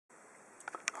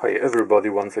Hi everybody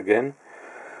once again.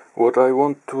 What I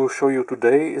want to show you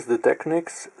today is the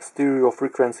Technics stereo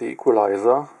frequency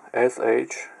equalizer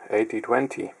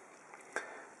SH8020,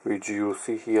 which you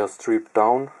see here stripped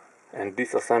down and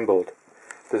disassembled.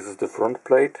 This is the front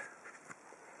plate.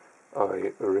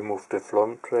 I removed the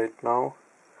front plate now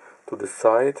to the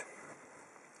side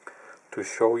to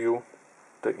show you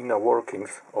the inner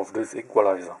workings of this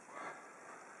equalizer.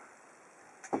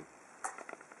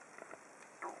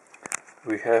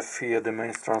 We have here the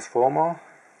mains transformer.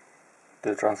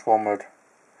 The transformed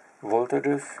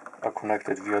voltages are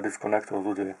connected via this connector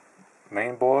to the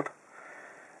main board,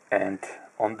 and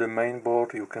on the main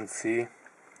board you can see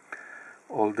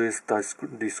all these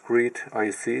discrete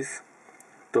ICs.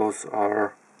 Those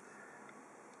are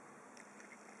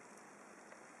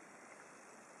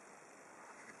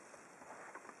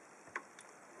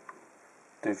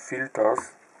the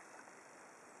filters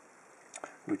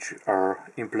which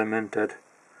are implemented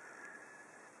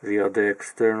via the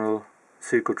external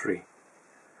circuitry.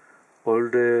 All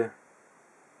the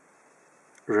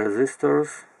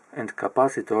resistors and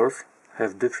capacitors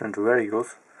have different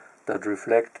values that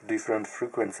reflect different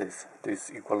frequencies.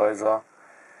 This equalizer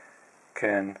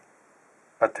can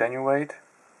attenuate,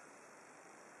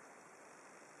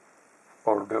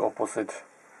 or the opposite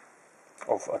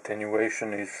of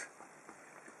attenuation is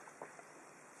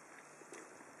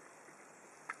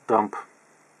dump.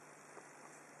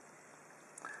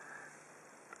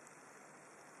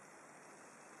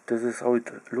 This is how it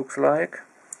looks like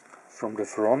from the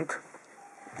front.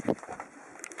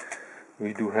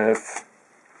 We do have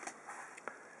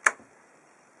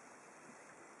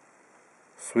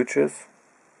switches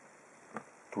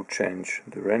to change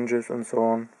the ranges and so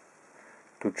on,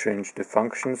 to change the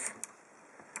functions,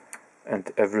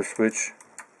 and every switch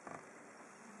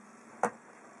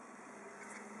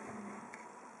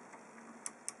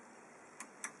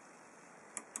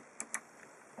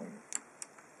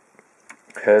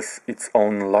has its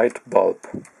own light bulb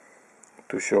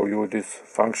to show you this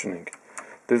functioning.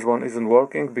 This one isn't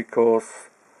working because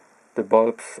the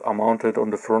bulbs are mounted on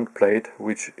the front plate,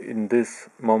 which in this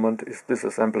moment is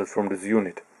disassembled from this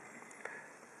unit.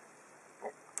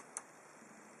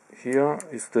 Here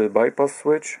is the bypass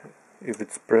switch. If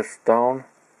it's pressed down,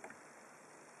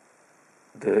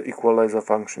 the equalizer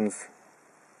functions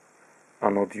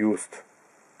are not used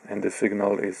and the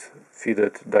signal is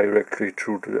fed directly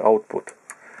through to the output.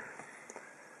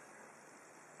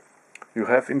 You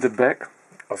have in the back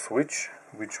a switch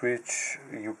which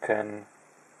you can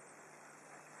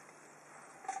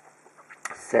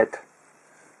set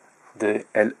the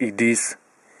LEDs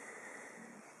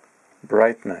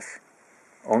brightness.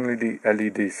 Only the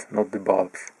LEDs, not the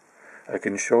bulbs. I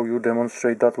can show you,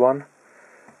 demonstrate that one.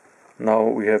 Now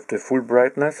we have the full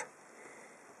brightness.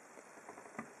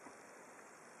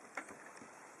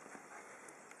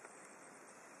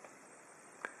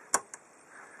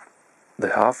 The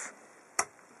half,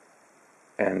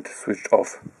 and switched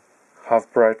off.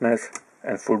 Half brightness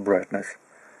and full brightness.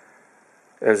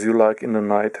 As you like in the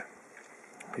night,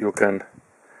 you can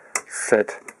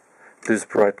set this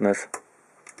brightness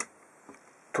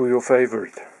to your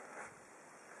favorite.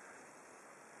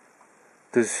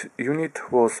 This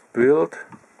unit was built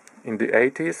in the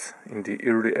 80s, in the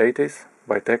early 80s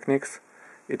by Technics.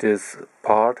 It is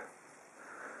part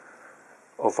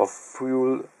of a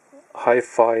full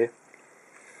HiFi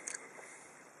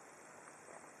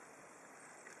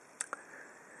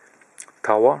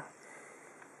tower.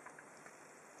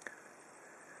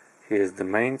 Here is the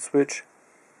main switch.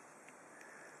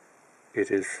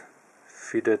 It is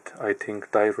fed, I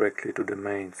think, directly to the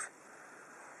mains.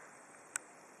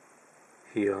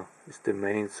 Here is the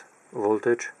mains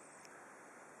voltage,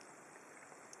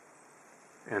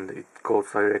 and it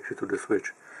goes directly to the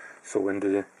switch. So when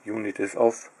the unit is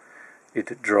off,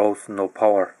 it draws no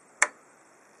power,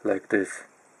 like this.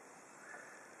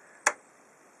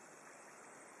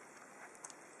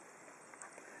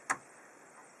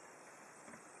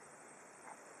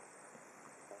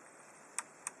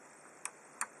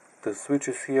 The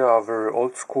switches here are very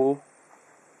old school.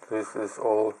 This is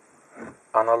all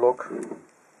analog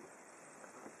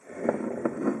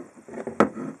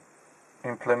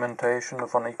implementation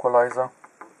of an equalizer,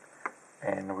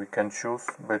 and we can choose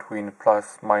between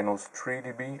plus minus 3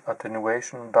 dB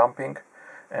attenuation damping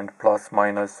and plus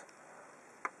minus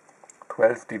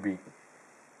 12 dB.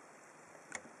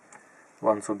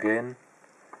 Once again,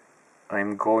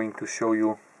 I'm going to show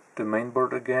you the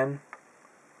mainboard again.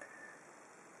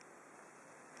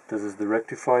 This is the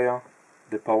rectifier,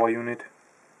 the power unit,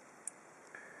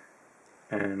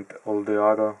 and all the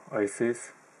other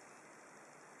ICs.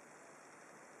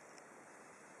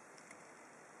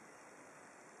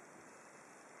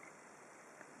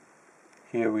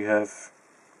 Here we have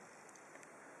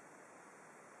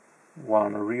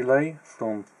one relay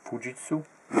from Fujitsu.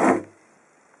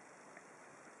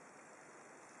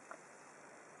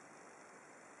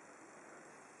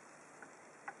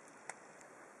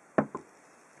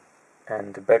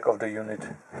 And the back of the unit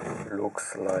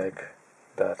looks like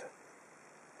that.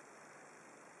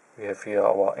 We have here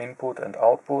our input and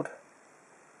output,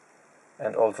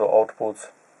 and also outputs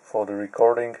for the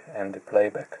recording and the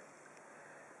playback.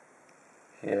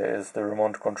 Here is the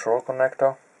remote control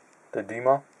connector, the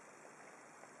dimmer.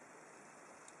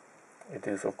 It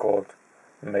is of course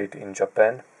made in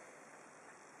Japan.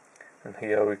 And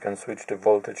here we can switch the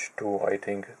voltage to, I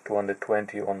think,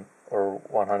 220 or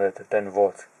 110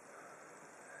 volts.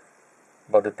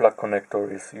 But the plug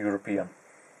connector is European.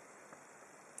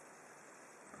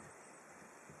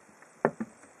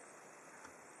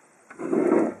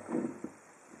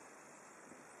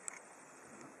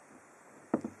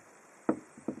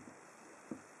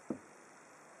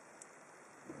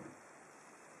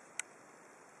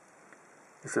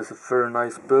 This is a very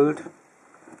nice build,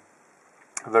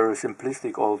 very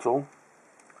simplistic also.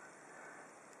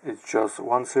 It's just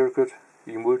one circuit,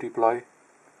 you multiply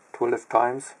 12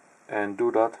 times and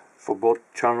do that for both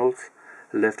channels,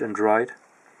 left and right.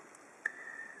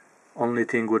 Only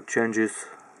thing what changes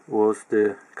was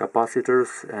the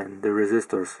capacitors and the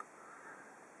resistors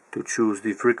to choose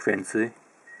the frequency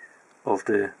of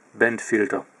the band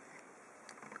filter.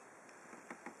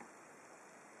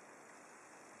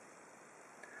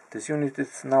 This unit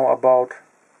is now about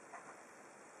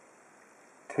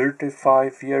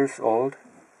 35 years old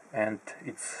and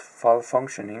it's fully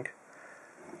functioning,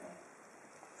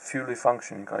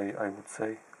 I would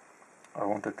say. I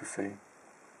wanted to say.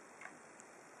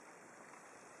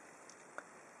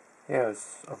 Yeah,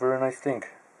 it's a very nice thing.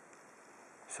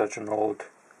 Such an old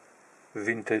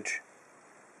vintage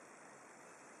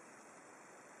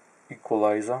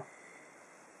equalizer.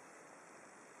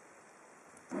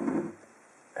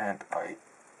 And I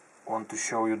want to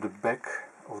show you the back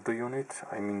of the unit,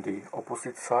 I mean the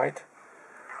opposite side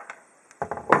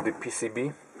of the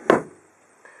PCB.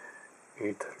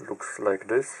 It looks like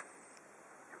this.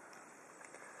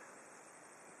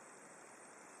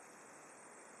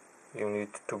 You need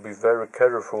to be very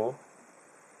careful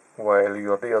while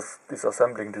you are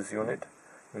disassembling this unit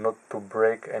not to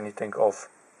break anything off.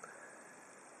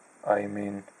 I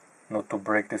mean not to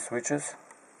break the switches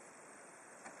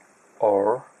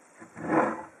or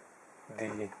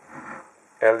the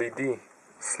LED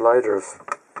sliders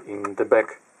in the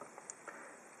back.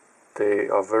 They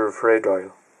are very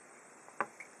fragile.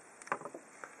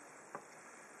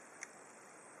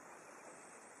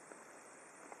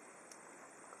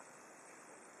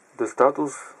 The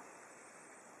status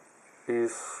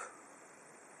is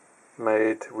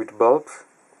made with bulbs,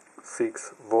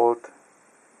 6 volt,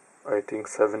 I think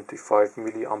 75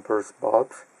 milliamperes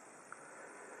bulbs,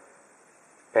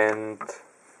 and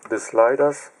the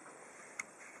sliders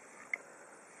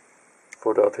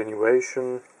for the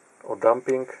attenuation or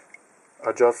damping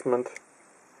adjustment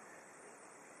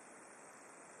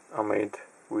are made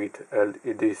with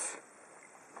LEDs.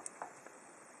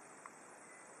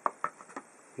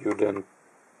 You then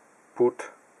put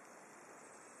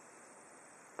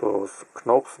those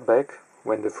knobs back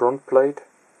when the front plate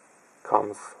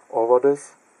comes over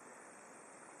this.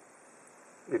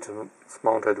 It's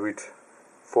mounted with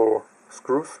 4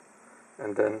 screws,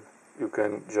 and then you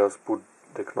can just put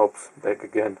the knobs back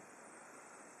again.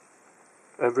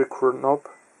 Every knob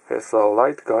has a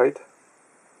light guide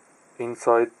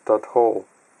inside that hole.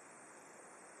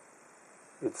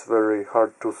 It's very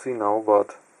hard to see now,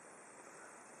 but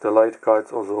the light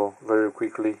guides also very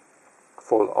quickly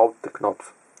fall out the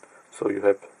knobs, so you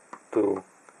have to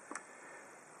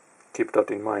keep that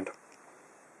in mind.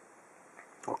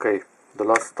 Okay, the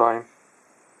last time.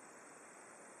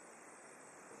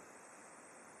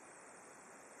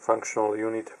 Functional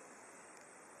unit.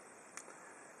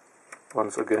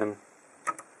 Once again,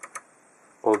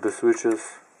 all the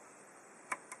switches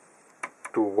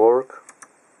to work.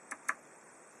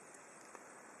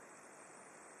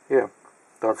 Yeah,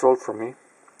 that's all from me.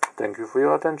 Thank you for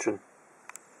your attention.